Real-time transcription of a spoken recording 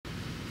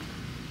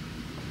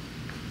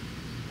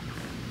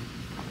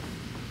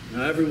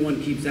Now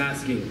everyone keeps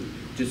asking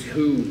just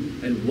who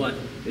and what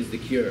is the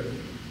cure.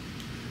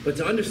 But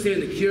to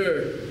understand the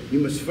cure, you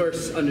must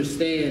first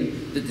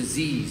understand the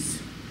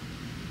disease.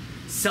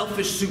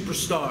 Selfish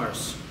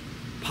superstars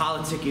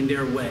politicking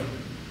their way.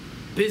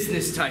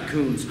 Business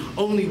tycoons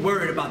only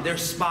worried about their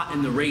spot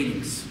in the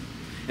ratings.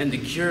 And the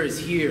cure is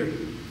here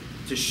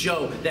to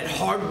show that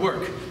hard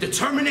work,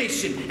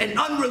 determination, and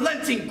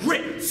unrelenting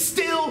grit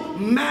still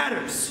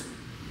matters.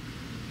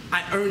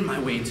 I earned my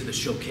way into the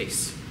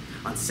showcase.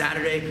 On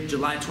Saturday,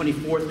 July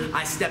 24th,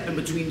 I step in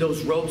between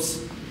those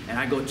ropes and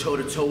I go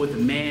toe-to-toe with a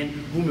man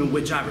whom in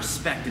which I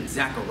respect in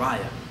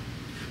Zachariah.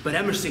 But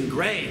Emerson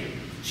Gray,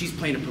 she's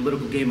playing a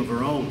political game of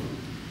her own,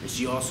 and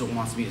she also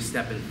wants me to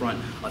step in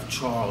front of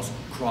Charles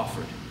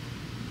Crawford.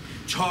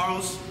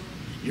 Charles,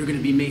 you're gonna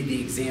be made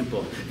the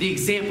example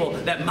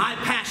that my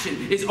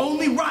passion is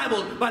only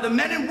rivaled by the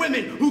men and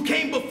women who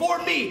came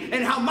before me,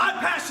 and how my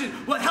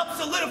passion will help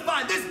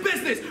solidify this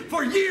business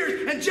for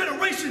years and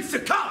generations to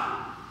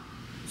come.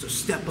 So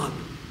step up,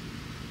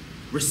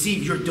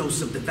 receive your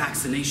dose of the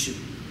vaccination,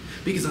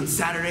 because on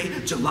Saturday,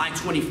 July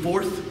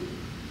 24th,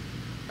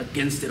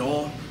 against it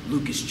all,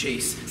 Lucas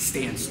Chase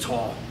stands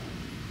tall.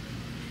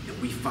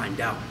 And we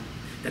find out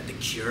that the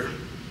cure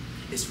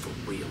is for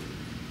real.